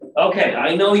Okay,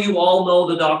 I know you all know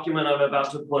the document I'm about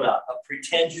to put up, but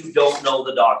pretend you don't know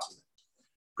the document.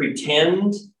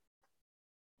 Pretend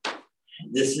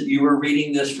you were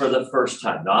reading this for the first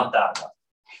time, not that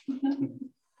one.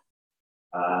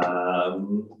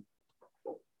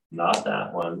 Not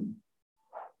that one.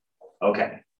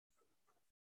 Okay.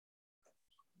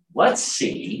 Let's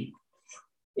see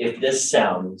if this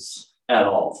sounds at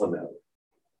all familiar.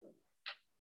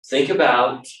 Think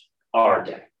about our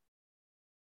day.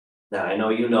 Now, I know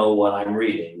you know what I'm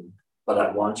reading, but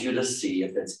I want you to see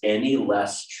if it's any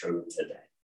less true today.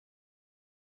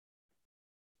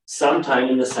 Sometime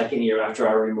in the second year after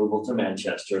our removal to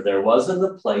Manchester, there was in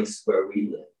the place where we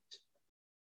lived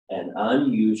an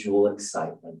unusual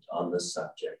excitement on the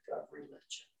subject of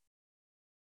religion.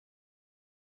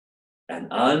 An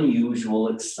unusual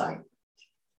excitement.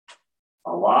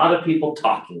 A lot of people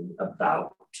talking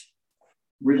about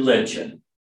religion.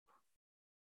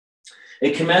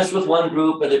 It commenced with one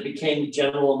group, but it became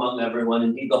general among everyone.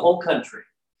 Indeed, the whole country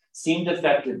seemed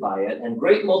affected by it, and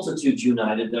great multitudes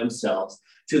united themselves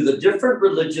to the different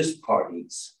religious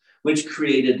parties, which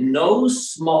created no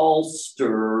small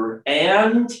stir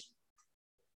and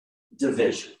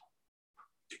division.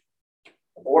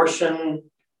 Abortion,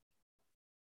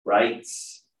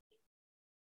 rights,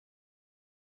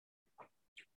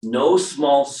 no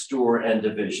small stir and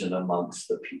division amongst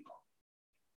the people.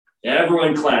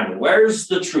 Everyone clamoring, where's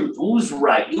the truth? Who's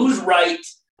right? Who's right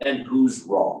and who's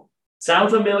wrong?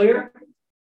 Sound familiar?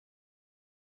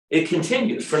 It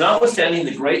continues, for notwithstanding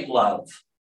the great love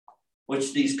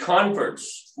which the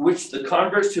converts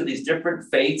to these different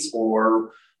faiths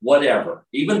or whatever,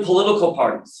 even political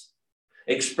parties,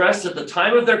 expressed at the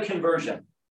time of their conversion,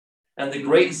 and the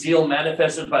great zeal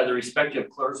manifested by the respective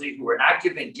clergy who were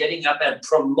active in getting up and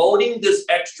promoting this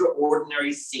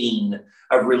extraordinary scene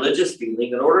of religious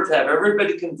feeling in order to have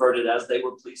everybody converted, as they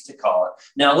were pleased to call it.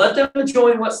 Now let them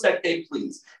join what sect they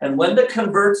please. And when the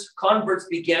converts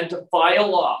began to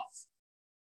file off,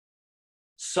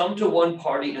 some to one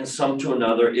party and some to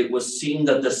another, it was seen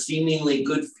that the seemingly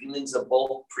good feelings of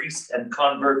both priests and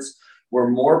converts were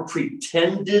more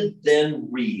pretended than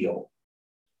real.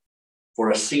 For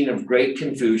a scene of great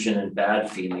confusion and bad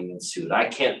feeling ensued. I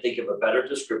can't think of a better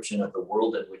description of the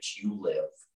world in which you live.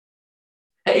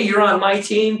 Hey, you're on my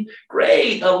team?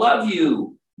 Great, I love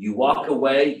you. You walk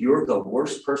away, you're the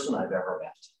worst person I've ever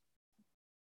met.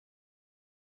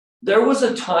 There was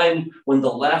a time when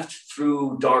the left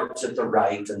threw darts at the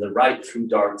right and the right threw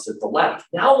darts at the left.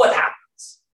 Now what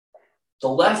happens? The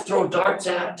left throw darts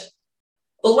at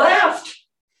the left.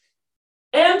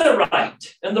 And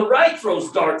the right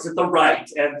throws darts at the right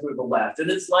and through the left.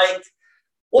 And it's like,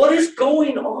 what is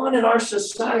going on in our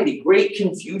society? Great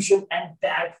confusion and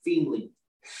bad feeling.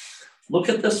 Look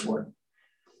at this one.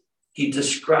 He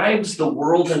describes the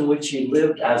world in which he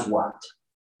lived as what?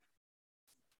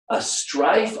 A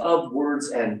strife of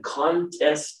words and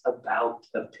contest about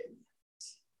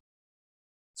opinions.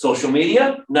 Social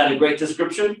media, not a great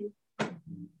description.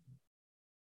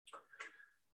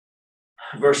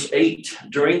 Verse 8,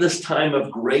 during this time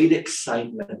of great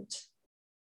excitement,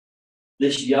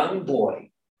 this young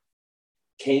boy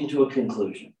came to a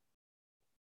conclusion.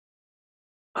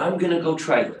 I'm going to go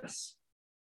try this.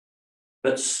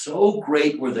 But so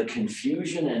great were the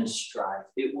confusion and strife,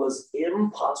 it was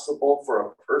impossible for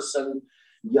a person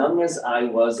young as I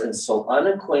was and so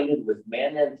unacquainted with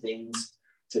men and things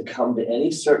to come to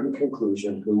any certain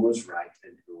conclusion who was right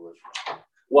and who was wrong.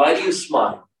 Why do you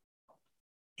smile?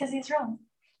 Because he's wrong.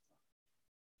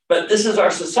 But this is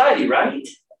our society, right?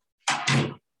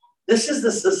 This is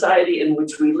the society in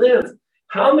which we live.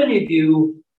 How many of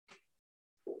you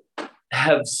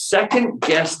have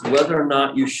second-guessed whether or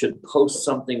not you should post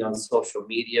something on social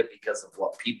media because of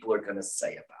what people are going to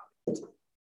say about it?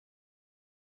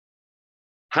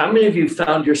 How many of you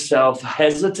found yourself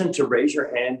hesitant to raise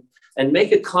your hand and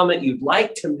make a comment you'd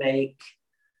like to make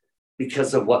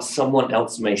because of what someone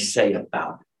else may say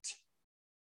about it?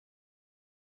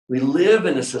 We live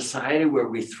in a society where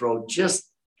we throw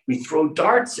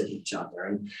darts at each other.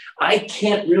 And I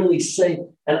can't really say,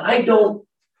 and I don't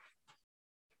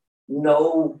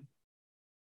know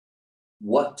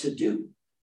what to do.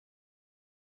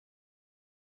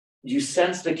 Do you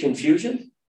sense the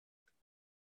confusion?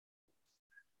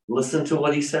 Listen to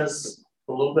what he says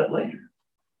a little bit later.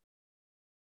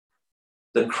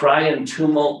 The cry and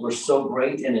tumult were so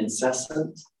great and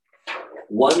incessant.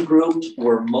 One group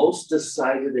were most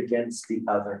decided against the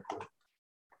other group.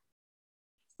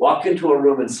 Walk into a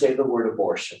room and say the word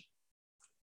abortion.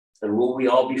 And will we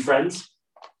all be friends?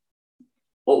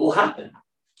 What will happen?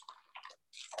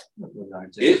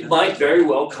 It might very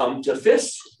well come to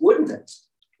fists, wouldn't it?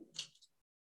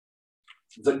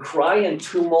 The cry and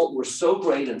tumult were so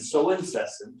great and so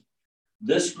incessant.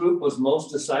 This group was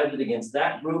most decided against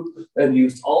that group and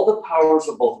used all the powers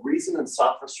of both reason and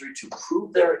sophistry to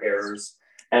prove their errors,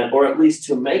 or at least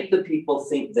to make the people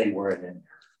think they were in error.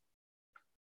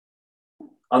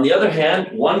 On the other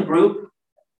hand, one group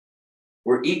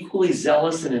were equally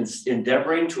zealous in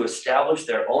endeavoring to establish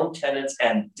their own tenets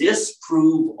and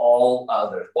disprove all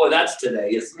others. Boy, that's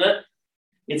today, isn't it?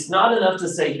 It's not enough to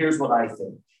say, here's what I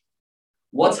think.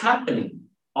 What's happening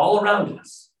all around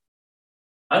us?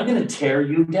 I'm going to tear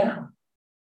you down.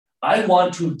 I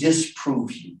want to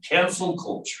disprove you. Cancel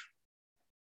culture.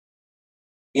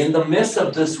 In the midst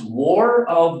of this war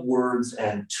of words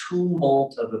and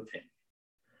tumult of opinion,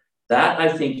 that,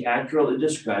 I think, accurately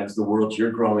describes the world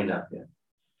you're growing up in.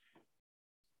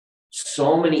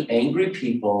 So many angry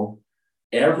people.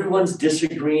 Everyone's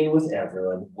disagreeing with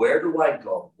everyone. Where do I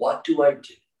go? What do I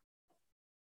do?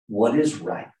 What is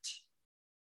right?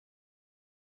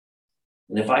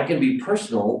 And if I can be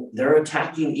personal, they're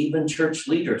attacking even church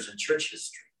leaders and church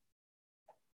history.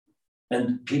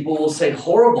 And people will say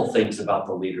horrible things about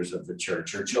the leaders of the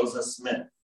church or Joseph Smith.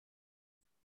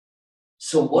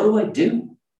 So what do I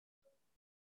do?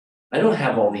 I don't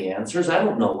have all the answers. I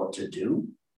don't know what to do.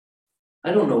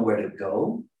 I don't know where to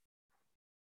go.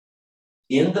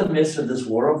 In the midst of this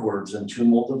war of words and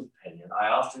tumult of opinion, I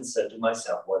often said to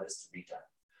myself, what is to be done?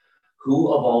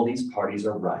 Who of all these parties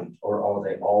are right, or are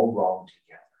they all wrong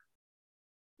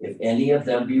together? If any of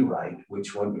them be right,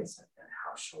 which one is it, and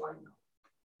how shall I know?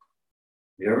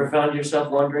 Have you ever found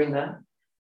yourself wondering that?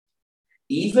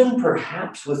 Even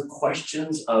perhaps with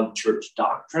questions of church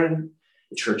doctrine,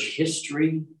 church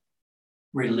history,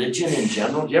 religion in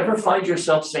general, do you ever find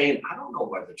yourself saying, I don't know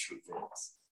where the truth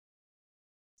is?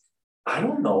 I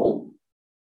don't know.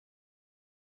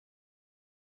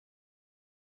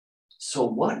 So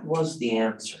what was the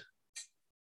answer?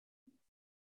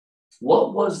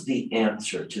 What was the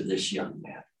answer to this young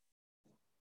man?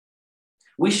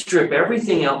 We strip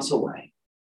everything else away.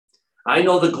 I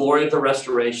know the glory of the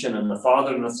restoration and the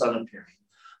Father and the Son appearing.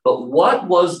 But what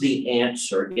was the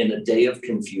answer in a day of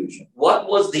confusion? What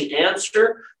was the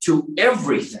answer to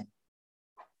everything?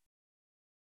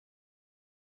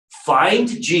 Find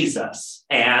Jesus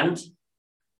and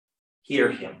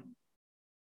hear him.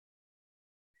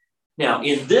 Now,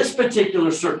 in this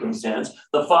particular circumstance,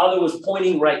 the Father was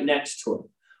pointing right next to him.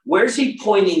 Where's he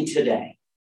pointing today?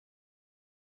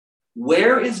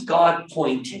 Where is God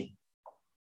pointing?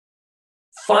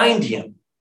 Find him.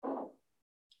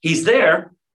 He's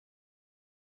there,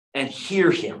 and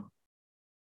hear him.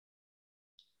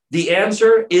 The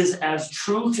answer is as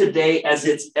true today as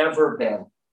it's ever been.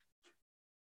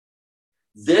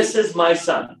 This is my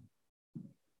son.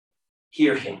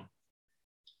 Hear him.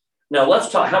 Now let's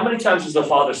talk. How many times has the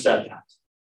Father said that?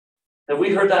 Have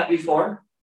we heard that before?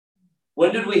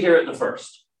 When did we hear it the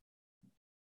first?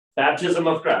 Baptism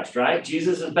of Christ, right?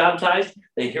 Jesus is baptized.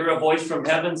 They hear a voice from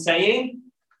heaven saying,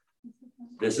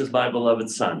 this is my beloved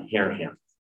son. Hear him.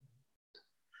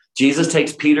 Jesus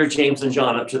takes Peter, James, and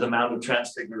John up to the Mount of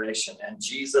Transfiguration, and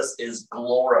Jesus is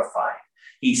glorified.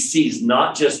 He sees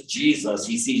not just Jesus,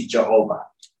 he sees Jehovah.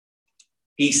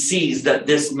 He sees that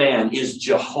this man is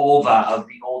Jehovah of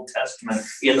the Old Testament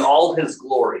in all his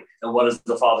glory. And what does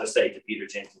the Father say to Peter,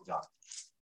 James, and John?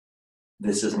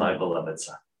 This is my beloved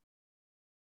son.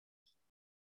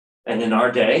 And in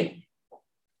our day,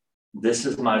 this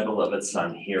is my beloved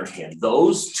son, hear him.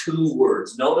 Those two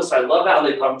words. Notice, I love how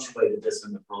they punctuated this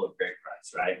in the pearl of great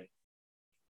price, right?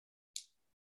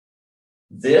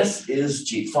 This is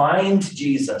find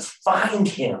Jesus, find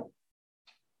him,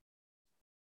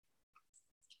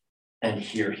 and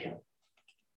hear him.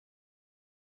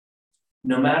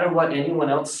 No matter what anyone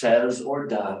else says or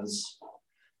does,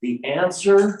 the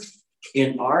answer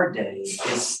in our day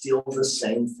is still the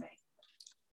same thing.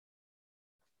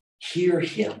 Hear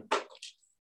him.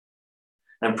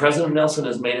 And President Nelson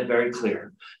has made it very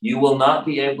clear. You will not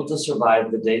be able to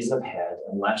survive the days ahead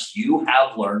unless you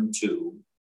have learned to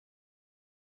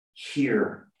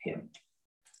hear him.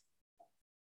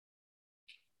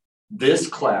 This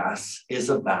class is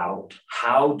about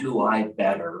how do I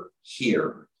better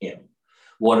hear him?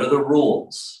 What are the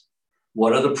rules?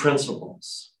 What are the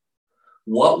principles?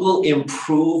 What will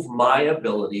improve my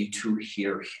ability to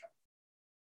hear him?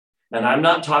 And I'm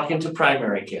not talking to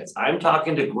primary kids. I'm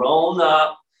talking to grown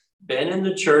up, been in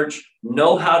the church,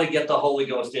 know how to get the Holy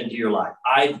Ghost into your life.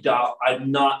 I'm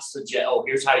not suggest,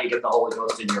 here's how you get the Holy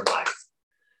Ghost in your life.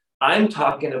 I'm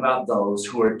talking about those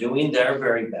who are doing their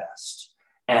very best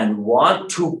and want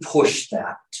to push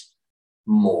that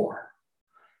more.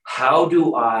 How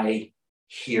do I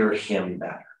hear him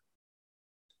better?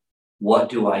 What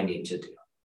do I need to do?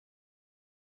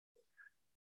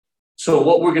 So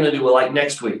what we're going to do, like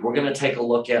next week, we're going to take a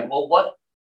look at, well,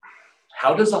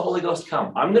 how does the Holy Ghost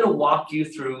come? I'm going to walk you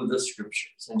through the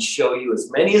scriptures and show you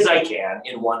as many as I can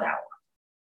in 1 hour.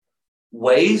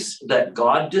 Ways that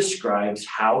God describes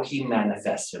how he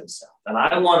manifests himself. And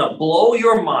I want to blow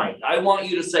your mind. I want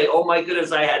you to say, oh my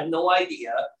goodness, I had no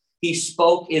idea. He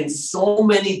spoke in so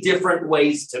many different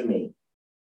ways to me.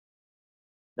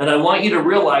 And I want you to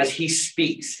realize he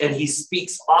speaks, and he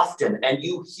speaks often, and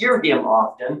you hear him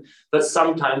often, but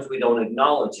sometimes we don't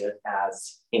acknowledge it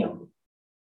as him.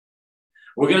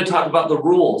 We're going to talk about the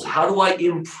rules. How do I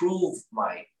improve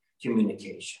my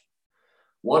communication?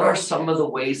 What are some of the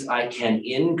ways I can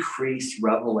increase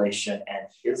revelation and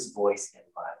his voice in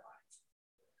my life?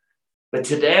 But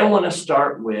today I want to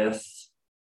start with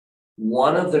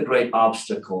one of the great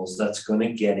obstacles that's going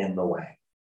to get in the way.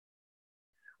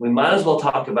 We might as well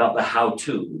talk about the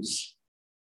how-tos,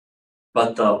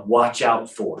 but the watch out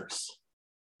fors.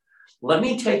 Let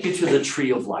me take you to the tree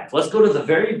of life. Let's go to the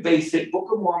very basic Book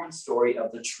of Mormon story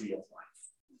of the tree of life.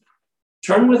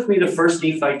 Turn with me to 1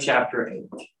 Nephi chapter 8.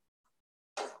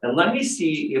 And let me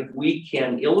see if we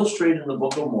can illustrate in the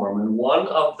Book of Mormon one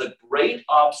of the great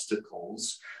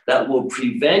obstacles that will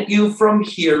prevent you from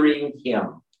hearing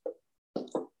him.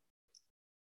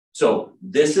 So,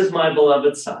 this is my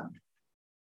beloved son.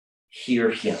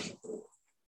 Hear him.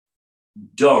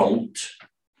 Don't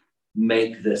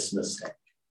make this mistake.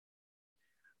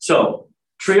 So,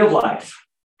 tree of life.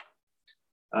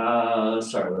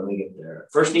 Let me get there.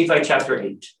 1 Nephi chapter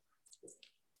 8.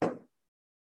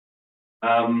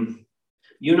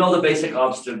 You know the basic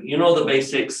obstacle. You know the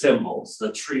basic symbols: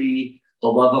 the tree, the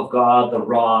love of God, the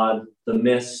rod, the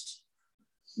mist.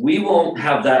 We won't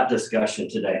have that discussion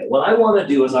today. What I want to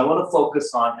do is I want to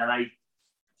focus on,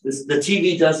 the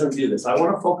TV doesn't do this. I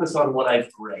want to focus on what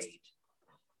I've graded.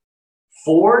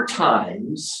 4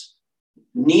 times,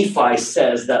 Nephi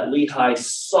says that Lehi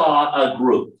saw a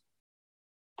group.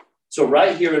 So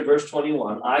right here in verse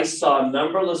 21, I saw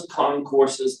numberless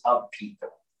concourses of people.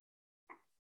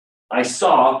 I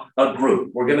saw a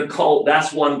group. We're going to call,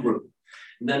 that's one group.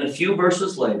 And then a few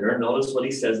verses later, notice what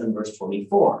he says in verse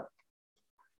 24.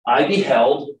 I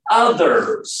beheld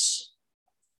others.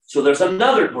 So there's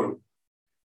another group.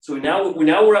 So now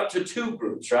we're up to 2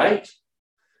 groups, right?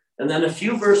 And then a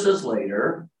few verses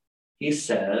later, he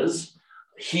says,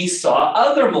 he saw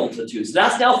other multitudes.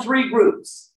 That's now 3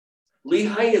 groups.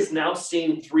 Lehi is now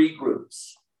seeing 3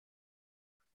 groups.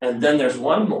 And then there's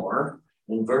one more.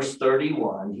 In verse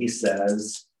 31, he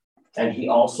says, and he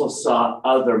also saw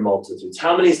other multitudes.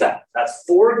 How many is that? That's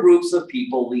 4 groups of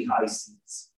people Lehi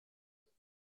sees.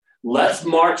 Let's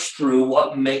march through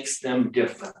what makes them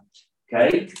different,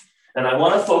 okay? And I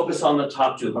want to focus on the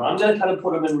top 2, but I'm going to kind of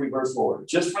put them in reverse order.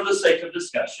 Just for the sake of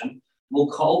discussion,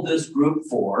 we'll call this group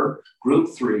 4,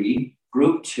 group 3,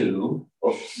 group 2.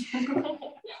 Oops.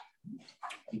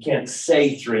 You can't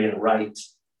say 3 and write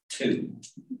 2.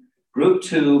 Group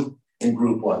 2 and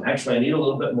group 1. Actually, I need a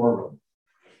little bit more room.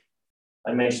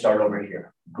 I may start over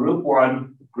here. Group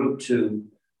 1, group 2,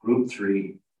 group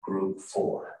 3, group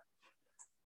 4.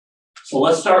 So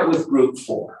let's start with group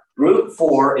 4. Group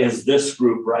 4 is this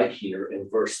group right here in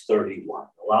verse 31.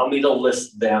 Allow me to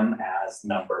list them as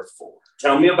number 4.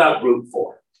 Tell me about group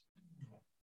 4.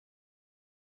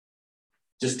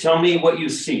 Just tell me what you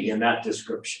see in that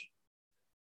description.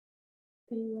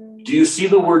 Do you see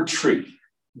the word tree?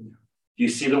 Do you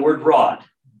see the word rod?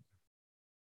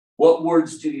 What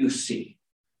words do you see?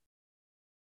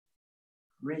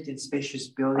 Great and spacious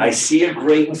building. I see a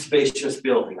great and spacious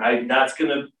building. I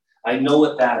know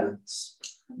what that is.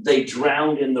 They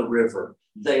drowned in the river.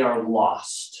 They are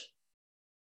lost.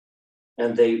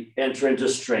 And they enter into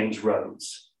strange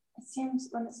roads. It seems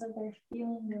when it said they're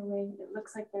feeling their way, it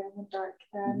looks like they're in the dark.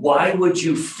 Why would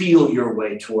you feel your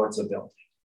way towards a building?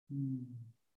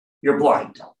 You're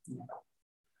blind.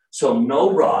 So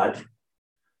no rod,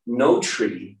 no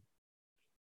tree,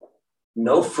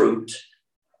 no fruit.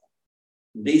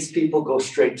 These people go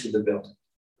straight to the building.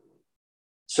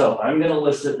 So I'm going to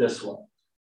list it this way.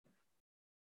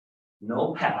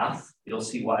 No path. You'll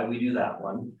see why we do that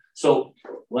one. So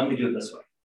let me do it this way.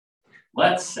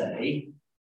 Let's say,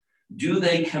 do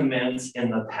they commence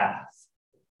in the path?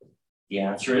 The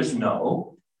answer is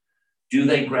no. Do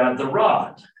they grab the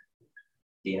rod?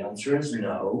 The answer is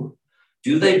no.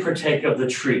 Do they partake of the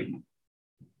tree?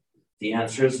 The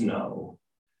answer is no.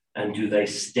 And do they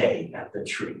stay at the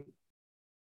tree?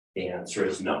 The answer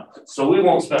is no. So we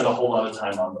won't spend a whole lot of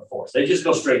time on the 4s. They just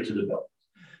go straight to the building.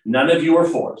 None of you are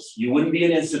 4s. You wouldn't be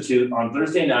in institute on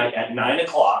Thursday night at 9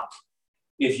 o'clock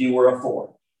if you were a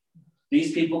 4.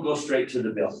 These people go straight to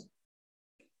the building.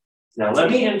 Now,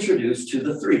 let me introduce to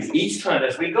the threes. Each time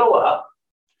as we go up,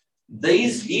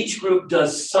 each group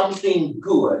does something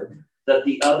good that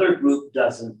the other group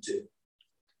doesn't do.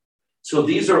 So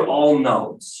these are all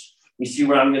no's. You see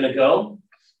where I'm going to go?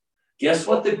 Guess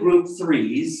what the group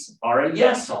threes are a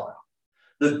yes on?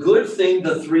 The good thing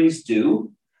the threes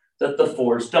do that the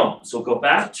fours don't. So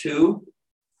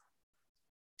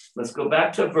let's go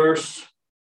back to verse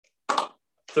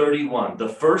 31. The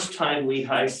first time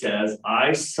Lehi says,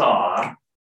 I saw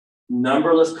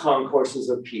numberless concourses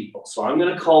of people. So I'm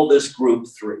going to call this group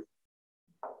 3.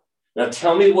 Now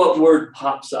tell me what word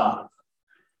pops up.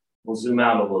 We'll zoom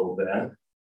out a little bit.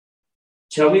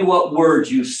 Tell me what word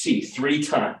you see 3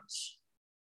 times.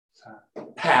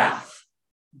 Path.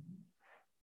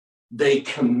 They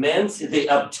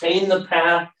obtain the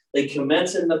path, they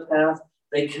commence in the path,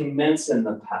 they commence in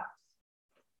the path.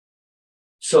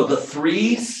 So the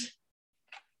threes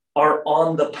are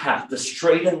on the path, the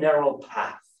straight and narrow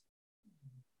path.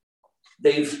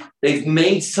 They've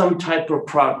made some type of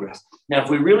progress. Now, if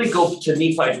we really go to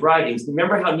Nephi's writings,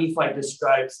 remember how Nephi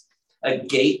describes a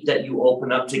gate that you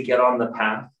open up to get on the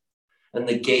path? And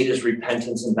the gate is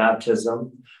repentance and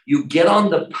baptism. You get on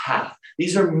the path.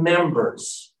 These are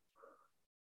members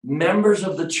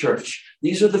of the church.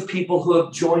 These are the people who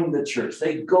have joined the church.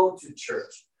 They go to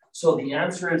church. So the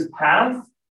answer is path.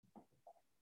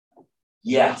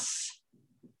 Yes.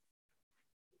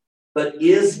 But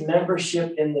is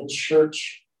membership in the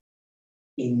church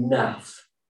enough?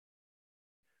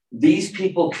 These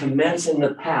people commence in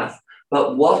the path,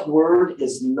 but what word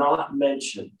is not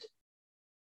mentioned?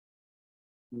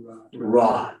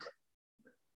 Rod.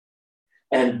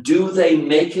 And do they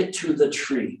make it to the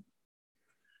tree?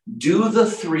 Do the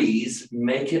threes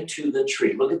make it to the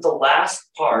tree? Look at the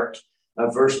last part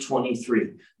of verse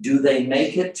 23. Do they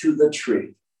make it to the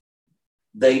tree?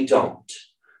 They don't.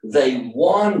 They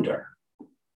wander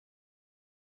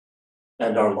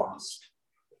and are lost.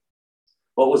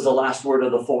 What was the last word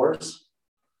of the fours?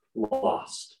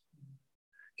 Lost.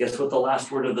 Guess what the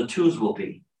last word of the twos will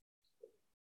be?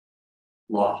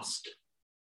 Lost.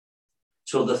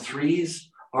 So the threes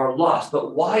are lost.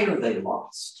 But why are they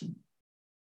lost?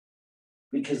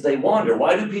 Because they wander.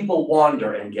 Why do people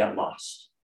wander and get lost?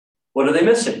 What are they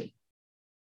missing?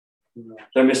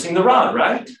 They're missing the rod,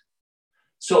 right?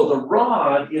 So the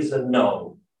rod is a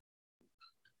no.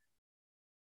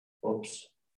 Oops.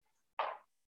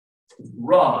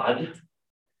 Rod,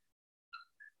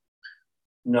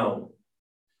 no.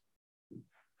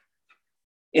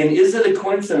 And is it a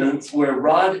coincidence where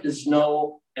rod is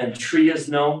no and tree is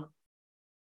no?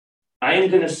 I am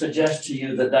going to suggest to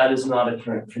you that that is not a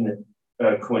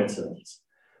coincidence.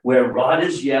 Where rod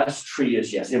is yes, tree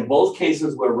is yes. In both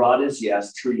cases where rod is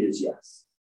yes, tree is yes.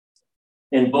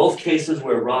 In both cases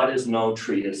where rod is no,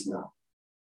 tree is no.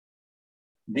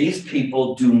 These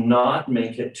people do not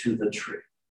make it to the tree.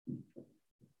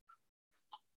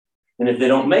 And if they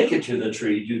don't make it to the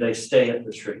tree, do they stay at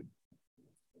the tree?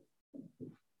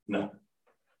 No.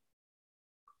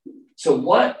 So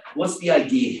what's the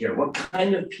idea here? What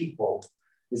kind of people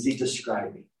is he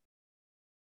describing?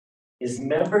 Is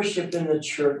membership in the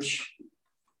church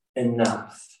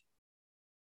enough?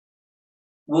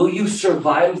 Will you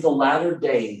survive the latter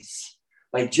days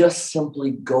by just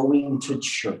simply going to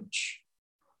church?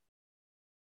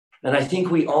 And I think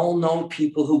we all know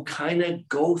people who kind of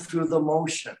go through the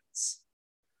motions.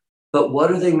 But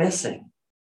what are they missing?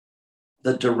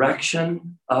 The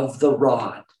direction of the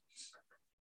rod.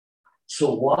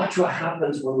 So watch what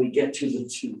happens when we get to the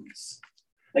twos.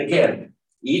 Again,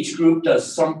 each group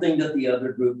does something that the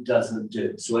other group doesn't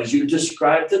do. So as you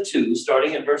describe the twos,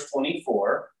 starting in verse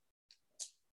 24,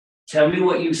 tell me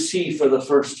what you see for the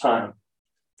first time.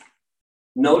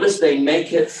 Notice they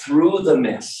make it through the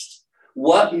mist.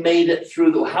 What made it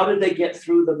through? How did they get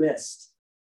through the mist?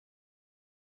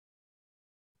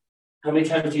 How many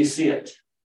times do you see it?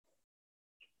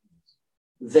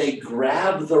 They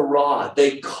grabbed the rod.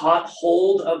 They caught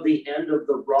hold of the end of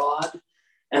the rod,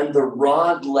 and the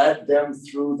rod led them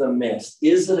through the mist.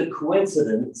 Is it a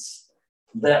coincidence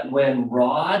that when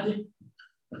rod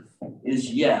is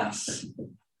yes,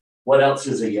 what else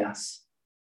is a yes?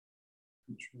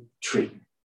 Tree.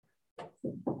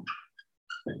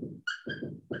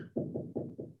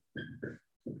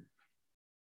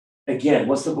 Again,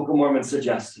 what's the Book of Mormon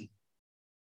suggesting?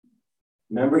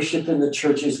 Membership in the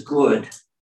church is good,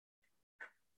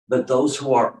 but those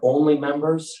who are only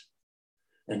members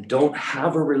and don't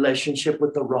have a relationship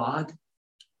with the rod,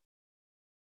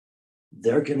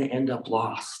 they're going to end up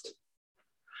lost.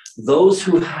 Those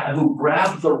who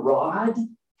grab the rod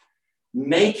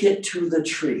make it to the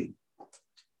tree.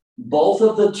 both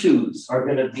of the twos are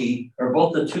going to be, or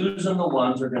both the twos and the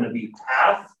ones are going to be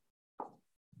path,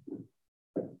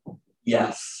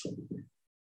 yes.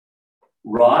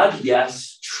 Rod,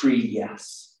 yes. Tree,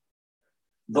 yes.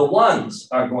 The ones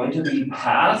are going to be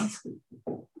path,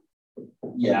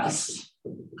 yes.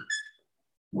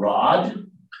 Rod,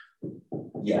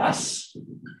 yes.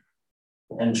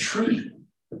 And tree,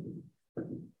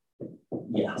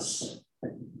 yes.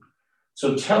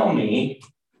 So tell me,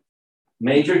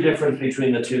 major difference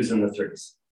between the twos and the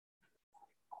threes.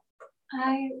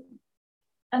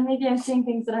 And maybe I'm saying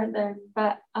things that aren't there,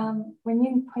 but when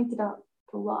you pointed out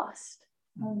the lost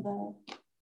on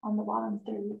the bottom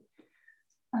three,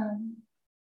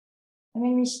 it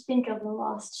made me think of the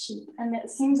lost sheep. And it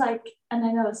seems like, and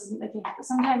I know this isn't the case, but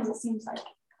sometimes it seems like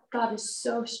God is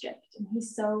so strict, and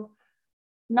he's so,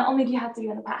 not only do you have to be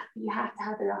on the path, but you have to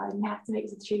have the rod, and you have to make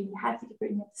the tree, and you have to get it,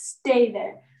 and you have to stay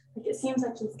there. Like, it seems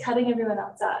like he's cutting everyone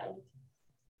else out.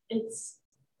 And it's,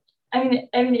 I mean,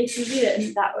 if you read it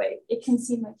in that way, it can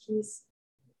seem like he's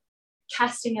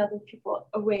casting other people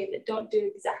away that don't do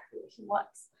exactly what he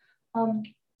wants.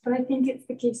 But I think it's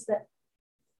the case that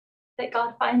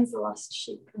God finds the lost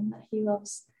sheep, and that he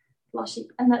loves lost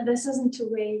sheep, and that this isn't a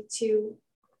way to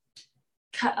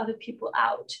cut other people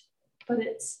out, but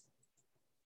it's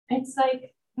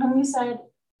like when you said,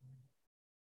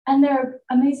 and there are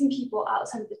amazing people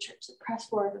outside of the church that press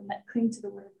forward and that cling to the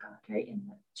word of God, right, and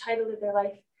that try to live their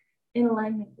life in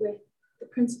alignment with the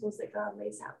principles that God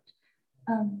lays out.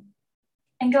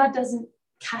 And God doesn't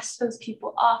cast those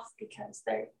people off because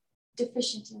they're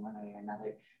deficient in one way or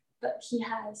another, but he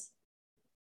has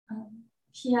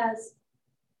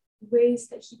ways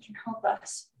that he can help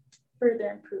us further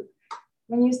improve.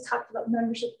 When you talked about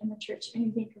membership in the church, and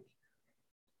you think of,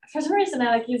 for some reason,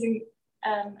 I like using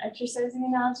exercising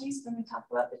analogies when we talk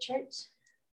about the church.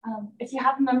 If you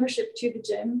have a membership to the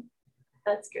gym,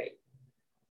 that's great.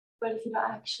 But if you don't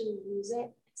actually use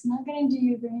it, it's not going to do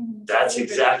you very much. That's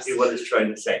exactly what it's trying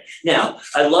to say. Now,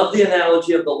 I love the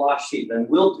analogy of the lost sheep, and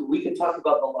we can talk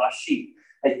about the lost sheep.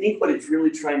 I think what it's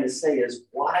really trying to say is,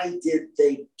 why did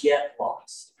they get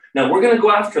lost? Now, we're going to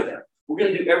go after them. We're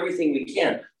going to do everything we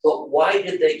can. But why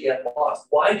did they get lost?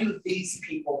 Why do these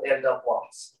people end up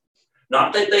lost?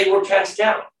 Not that they were cast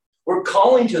out. We're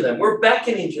calling to them. We're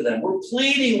beckoning to them. We're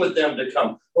pleading with them to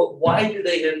come. But why do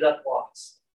they end up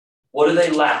lost? What do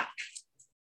they lack?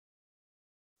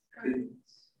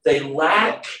 They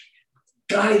lack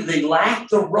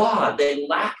the rod. They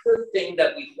lack the thing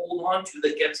that we hold on to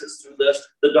that gets us through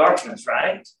the darkness,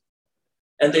 right?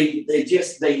 And they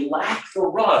lack the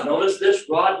rod. Notice this: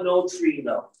 rod no, tree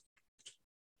no.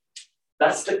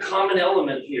 That's the common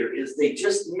element here, is they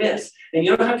just miss. And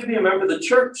you don't have to be a member of the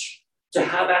church to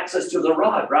have access to the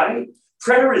rod, right?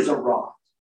 Prayer is a rod.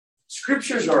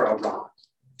 Scriptures are a rod.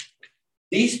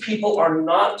 These people are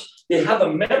not, they have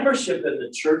a membership in the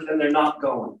church and they're not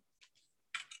going.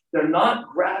 They're not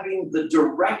grabbing the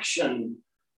direction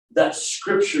that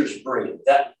scriptures bring,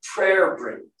 that prayer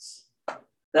brings,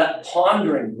 that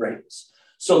pondering brings.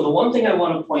 So the one thing I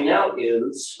want to point out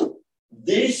is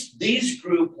these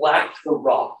group lacked the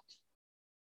rod.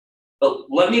 But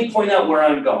let me point out where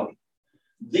I'm going.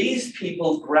 These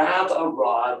people grab a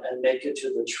rod and make it to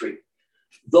the tree.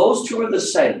 Those two are the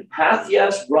same. Path,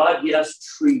 yes. Rod, yes.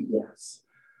 Tree, yes.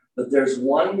 But there's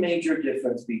one major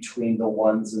difference between the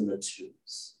ones and the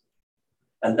twos.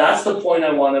 And that's the point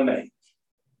I want to make.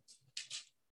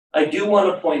 I do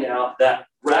want to point out that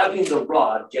grabbing the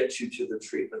rod gets you to the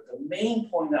tree. But the main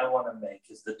point I want to make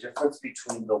is the difference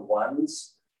between the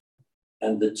ones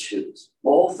and the twos.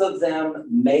 Both of them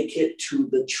make it to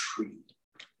the tree.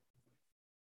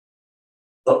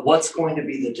 But what's going to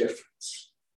be the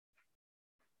difference?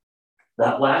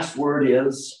 That last word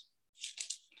is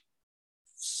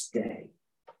stay.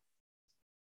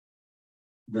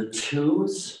 The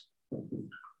twos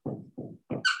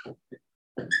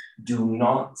do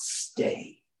not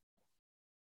stay.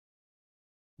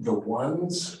 The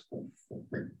ones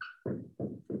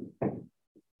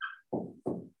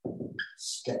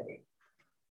stay.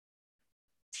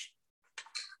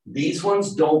 These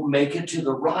ones don't make it to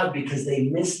the rod because they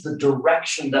miss the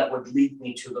direction that would lead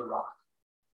me to the rod.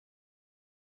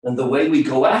 And the way we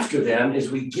go after them is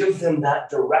we give them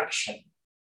that direction,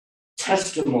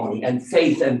 testimony and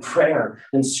faith and prayer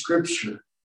and scripture,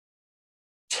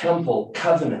 temple,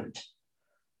 covenant.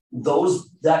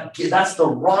 That's the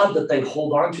rod that they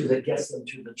hold on to that gets them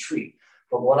to the tree.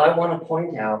 But what I want to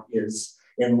point out is,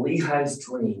 in Lehi's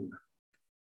dream,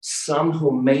 some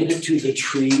who made it to the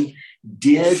tree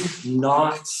did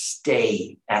not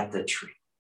stay at the tree.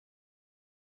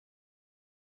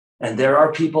 And there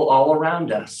are people all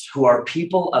around us who are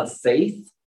people of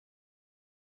faith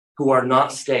who are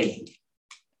not staying.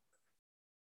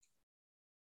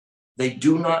 They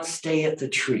do not stay at the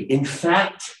tree. In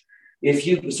fact,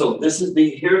 here are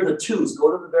the twos.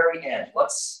 Go to the very end.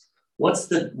 What's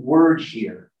the word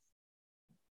here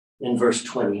in verse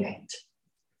 28?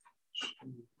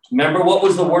 Remember what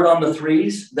was the word on the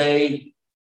threes? They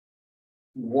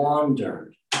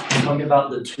wandered. Tell me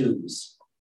about the twos.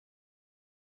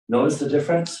 Notice the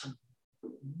difference?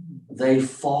 They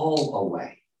fall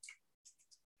away.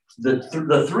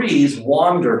 The threes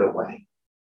wandered away.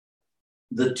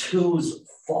 The twos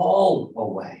fall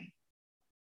away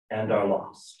and are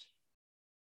lost.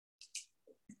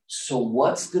 So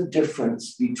what's the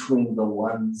difference between the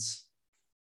ones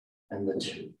and the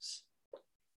twos?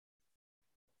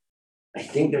 I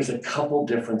think there's a couple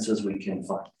differences we can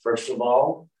find. First of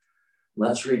all,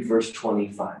 let's read verse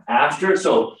 25.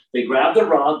 So they grab the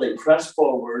rod, they press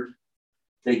forward,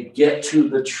 they get to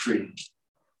the tree.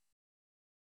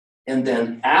 And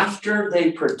then after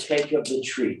they partake of the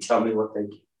tree, tell me what they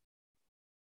do.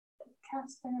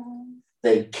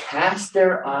 They cast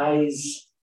their eyes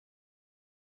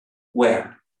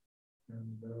where?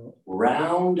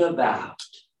 Round about.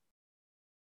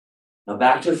 Now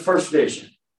back to the first vision.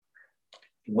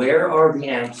 Where are the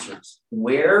answers?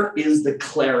 Where is the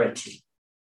clarity?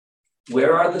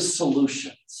 Where are the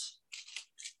solutions?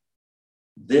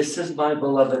 This is my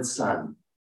beloved son.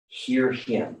 Hear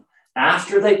him.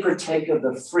 After they partake of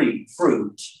the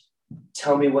fruit,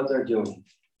 tell me what they're doing.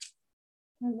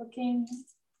 They're looking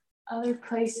other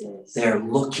places. They're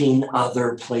looking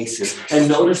other places. And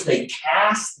notice they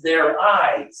cast their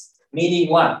eyes, meaning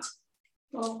what?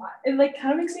 Well, it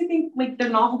kind of makes me think they're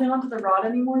not holding onto the rod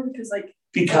anymore because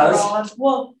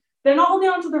they're not holding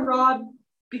onto the rod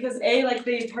because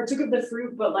they partook of the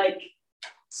fruit, but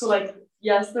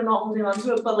yes, they're not holding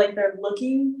onto it, but they're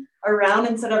looking around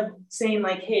instead of saying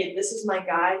hey, this is my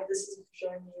guide, this is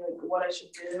showing me what I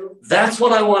should do. That's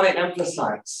what I want to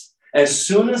emphasize. As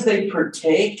soon as they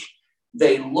partake,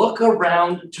 they look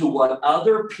around to what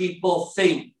other people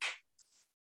think.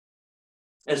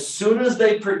 As soon as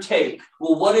they partake,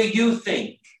 well, what do you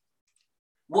think?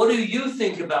 What do you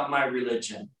think about my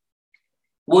religion?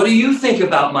 What do you think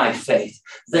about my faith?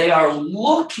 They are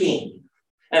looking.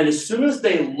 And as soon as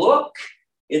they look,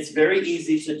 it's very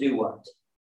easy to do what?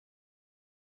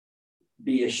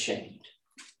 Be ashamed.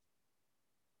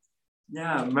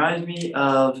 Yeah, it reminds me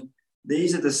of,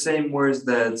 these are the same words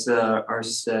that are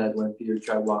said when Peter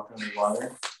tried walking on the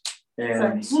water.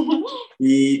 And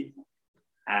he,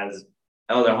 as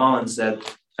Elder Holland said,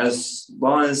 as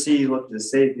long as he looked at the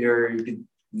Savior,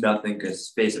 nothing could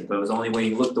face it. But it was only when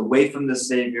he looked away from the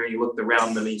Savior, he looked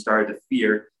around him, and he started to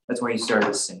fear. That's when he started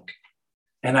to sink.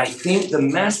 And I think the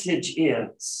message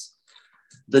is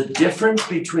the difference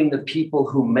between the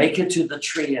people who make it to the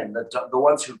tree and the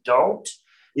ones who don't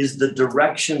is the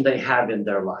direction they have in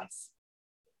their life.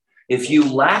 If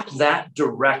you lack that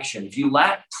direction, if you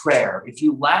lack prayer, if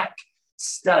you lack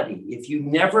study, if you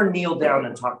never kneel down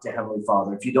and talk to Heavenly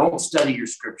Father, if you don't study your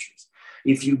scriptures,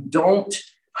 if you don't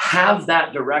have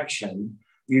that direction,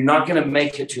 you're not going to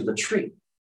make it to the tree.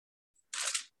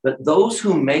 But those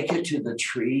who make it to the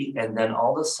tree and then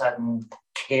all of a sudden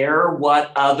care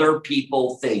what other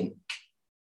people think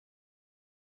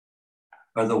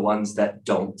are the ones that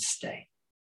don't stay.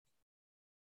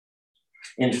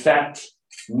 In fact,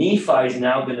 Nephi is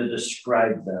now going to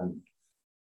describe them.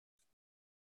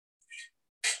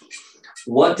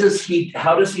 How does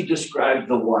he describe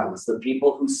the ones, the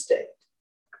people who stayed?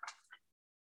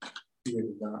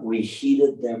 We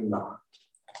heeded them not.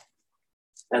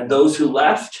 And those who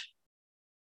left?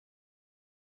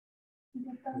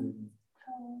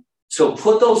 So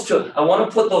I want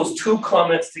to put those two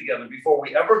comments together before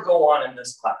we ever go on in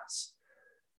this class.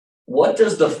 What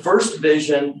does the first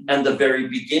vision and the very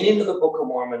beginning of the Book of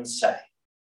Mormon say?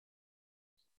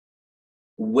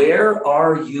 Where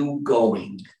are you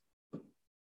going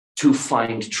to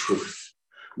find truth?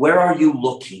 Where are you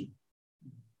looking?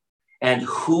 And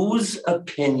whose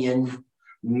opinion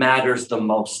matters the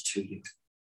most to you?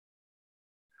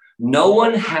 No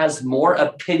one has more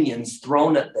opinions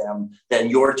thrown at them than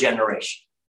your generation.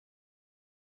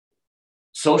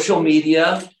 Social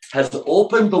media has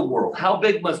opened the world. How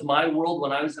big was my world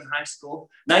when I was in high school?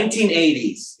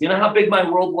 1980s. You know how big my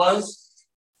world was?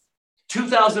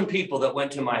 2,000 people that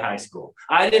went to my high school.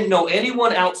 I didn't know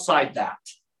anyone outside that.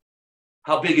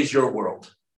 How big is your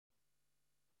world?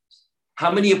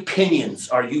 How many opinions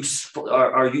are you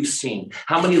seeing?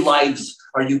 How many lives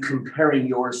are you comparing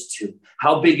yours to?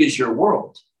 How big is your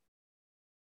world?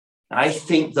 I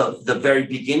think the very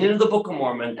beginning of the Book of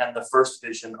Mormon and the first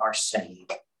vision are saying,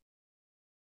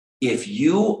 if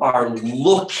you are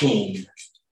looking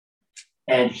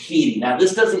and heeding, now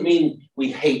this doesn't mean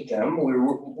we hate them.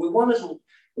 We want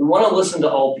to listen to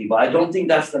all people. I don't think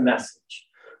that's the message.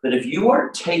 But if you are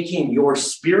taking your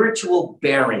spiritual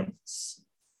bearings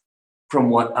from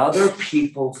what other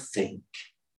people think,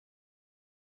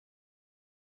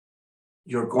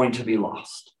 you're going to be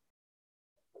lost.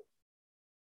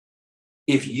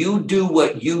 If you do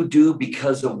what you do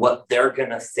because of what they're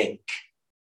going to think,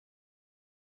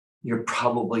 you're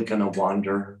probably going to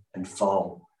wander and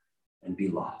fall and be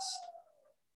lost.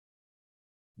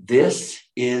 This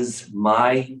is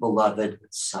my beloved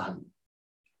Son.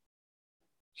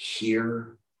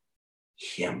 Hear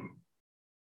him.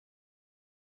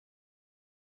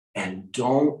 And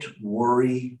don't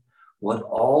worry what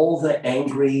all the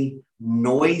angry,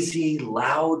 noisy,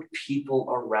 loud people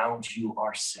around you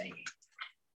are saying.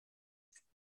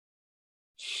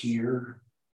 Hear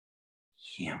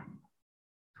him.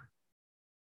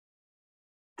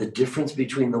 The difference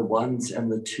between the ones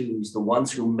and the twos, the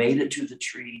ones who made it to the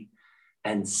tree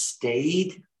and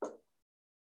stayed,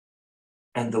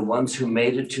 and the ones who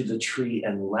made it to the tree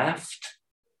and left,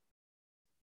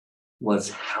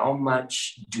 was how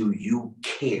much do you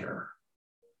care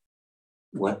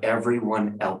what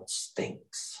everyone else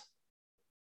thinks?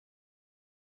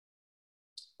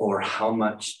 Or how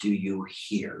much do you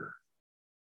hear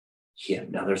him?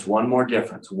 Now there's one more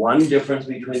difference. One difference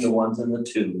between the ones and the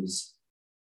twos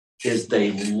is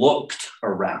they looked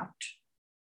around.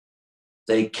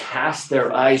 They cast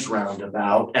their eyes round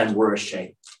about and were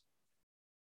ashamed.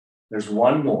 There's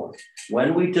one more.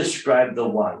 When we describe the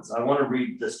ones, I want to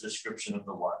read this description of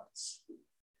the ones.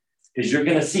 Because you're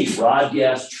going to see rod,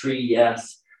 yes, tree,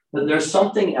 yes. But there's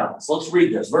something else. Let's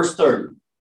read this. Verse 30.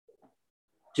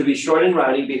 To be short in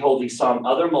writing, behold, he saw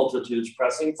other multitudes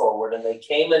pressing forward, and they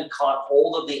came and caught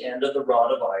hold of the end of the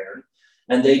rod of iron,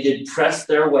 and they did press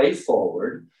their way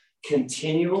forward,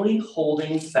 continually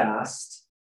holding fast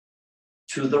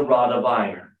to the rod of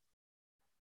iron.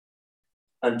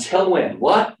 Until when?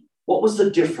 What was the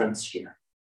difference here?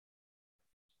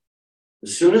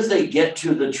 As soon as they get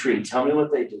to the tree, tell me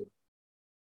what they do.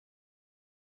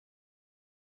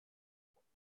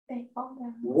 They fall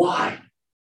down. Why?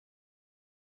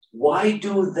 Why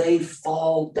do they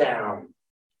fall down?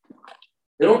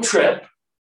 They don't trip.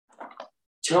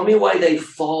 Tell me why they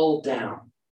fall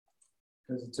down.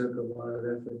 Because it took a lot of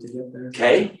effort to get there.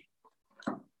 Okay.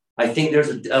 I think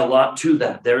there's a lot to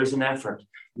that. There is an effort.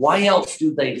 Why else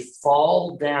do they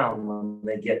fall down when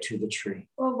they get to the tree?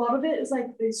 Well, a lot of it is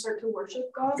like they start to worship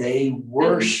God. They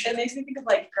worship. And it makes me think of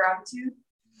like gratitude.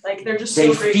 Like they're just they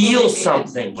so grateful feel they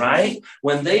something, right?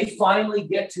 When they finally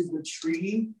get to the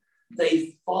tree,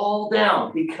 they fall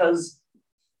down because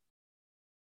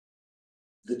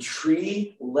the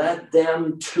tree led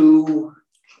them to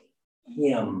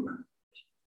him.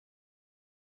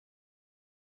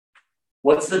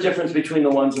 What's the difference between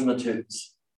the ones and the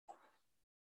twos?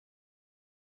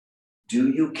 Do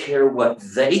you care what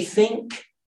they think?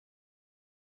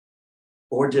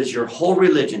 Or does your whole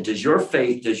religion, does your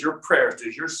faith, does your prayers,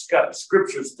 does your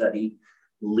scripture study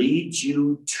lead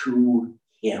you to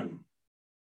him?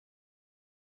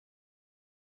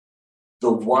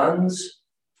 The ones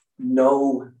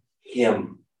know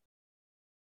him.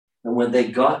 And when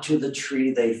they got to the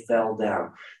tree, they fell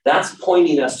down. That's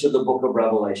pointing us to the book of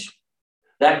Revelation.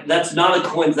 That's not a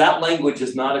coincidence. That language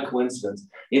is not a coincidence.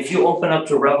 If you open up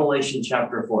to Revelation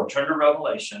chapter 4, turn to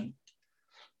Revelation.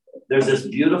 There's this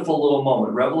beautiful little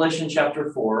moment. Revelation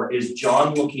chapter 4 is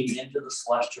John looking into the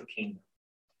celestial kingdom.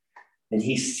 And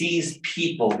he sees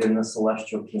people in the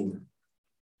celestial kingdom.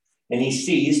 And he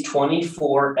sees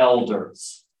 24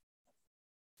 elders.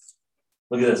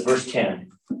 Look at this, verse 10.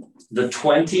 The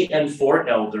 24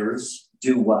 elders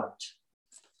do what?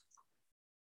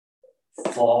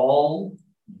 Fall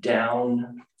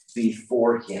down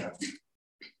before him.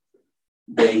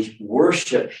 They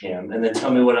worship him. And then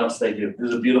tell me what else they do.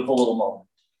 There's a beautiful little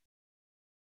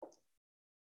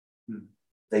moment.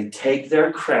 They take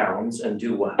their crowns and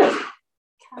do what?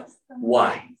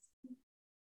 Why?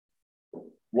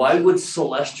 Why would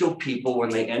celestial people, when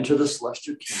they enter the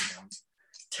celestial kingdom,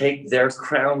 take their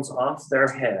crowns off their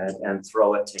head and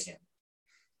throw it to him?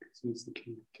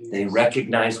 They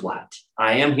recognize what?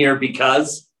 I am here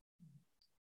because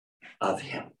of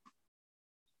him.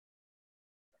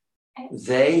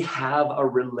 They have a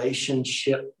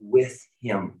relationship with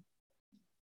him.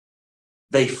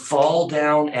 They fall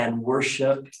down and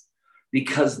worship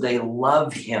because they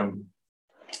love him.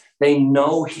 They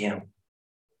know him.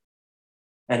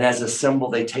 And as a symbol,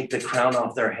 they take the crown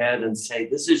off their head and say,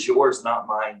 this is yours, not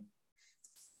mine.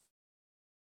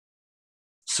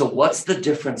 So what's the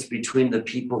difference between the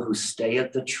people who stay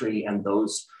at the tree and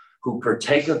those who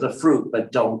partake of the fruit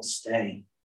but don't stay?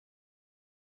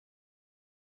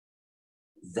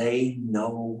 They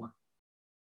know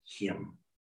him.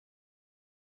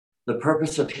 The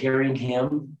purpose of hearing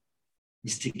him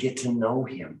is to get to know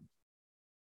him,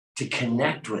 to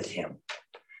connect with him,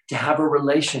 to have a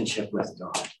relationship with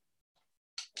God.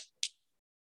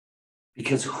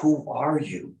 Because who are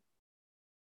you?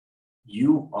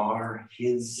 You are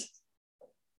his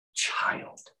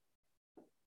child.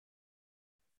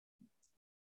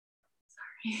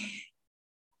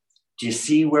 Do you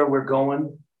see where we're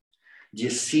going? Do you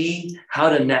see how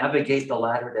to navigate the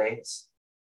latter days?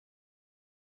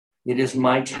 It is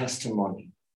my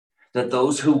testimony that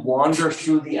those who wander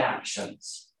through the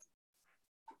actions,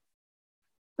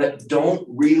 that don't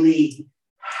really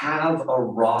have a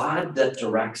rod that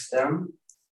directs them,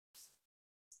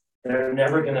 they're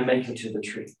never going to make it to the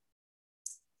tree.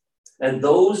 And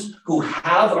those who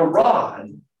have a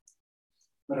rod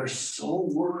but are so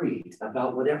worried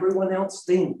about what everyone else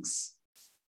thinks,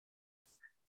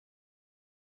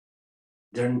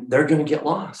 they're going to get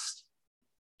lost.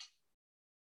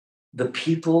 The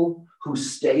people who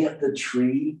stay at the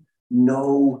tree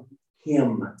know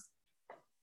him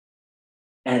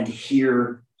and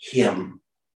hear him.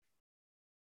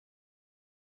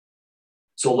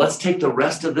 So let's take the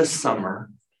rest of this summer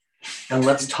and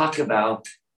let's talk about,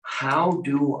 how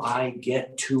do I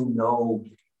get to know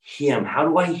him? How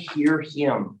do I hear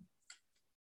him?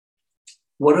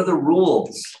 What are the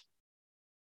rules?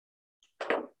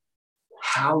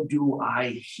 How do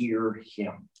I hear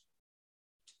him?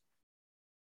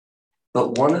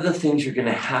 But one of the things you're going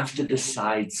to have to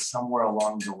decide somewhere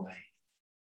along the way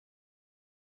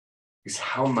is,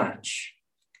 how much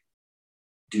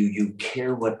do you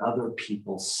care what other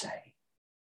people say?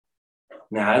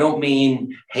 Now, I don't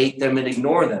mean hate them and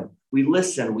ignore them. We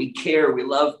listen, we care, we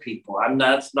love people.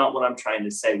 That's not what I'm trying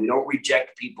to say. We don't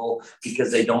reject people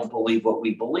because they don't believe what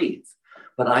we believe.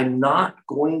 But I'm not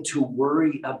going to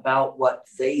worry about what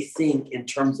they think in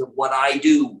terms of what I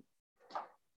do.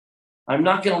 I'm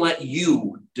not going to let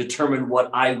you determine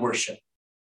what I worship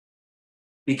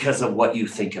because of what you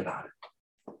think about it.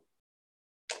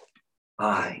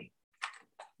 I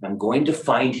am going to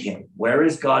find him. Where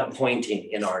is God pointing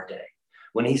in our day?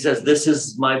 When he says, this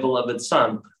is my beloved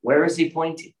son, where is he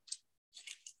pointing?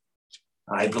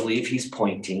 I believe he's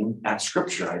pointing at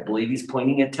scripture. I believe he's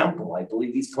pointing at temple. I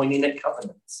believe he's pointing at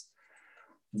covenants.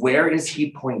 Where is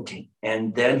he pointing?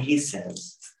 And then he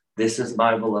says, this is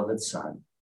my beloved son.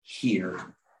 Hear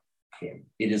him.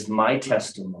 It is my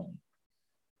testimony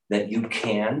that you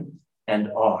can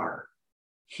and are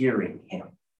hearing him.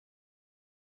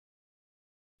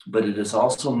 But it is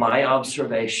also my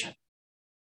observation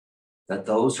that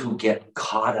those who get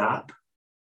caught up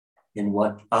in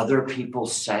what other people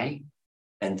say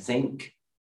and think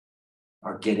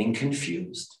are getting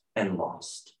confused and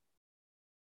lost.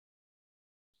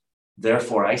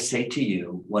 Therefore, I say to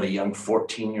you what a young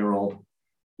 14-year-old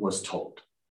was told.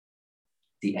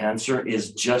 The answer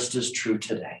is just as true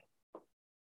today.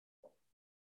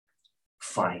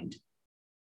 Find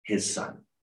his son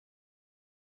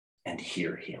and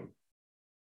hear him.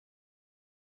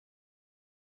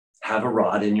 Have a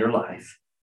rod in your life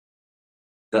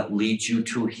that leads you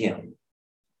to him,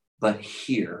 but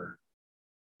hear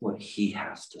what he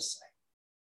has to say.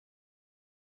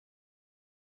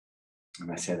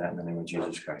 And I say that in the name of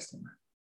Jesus Christ. Amen.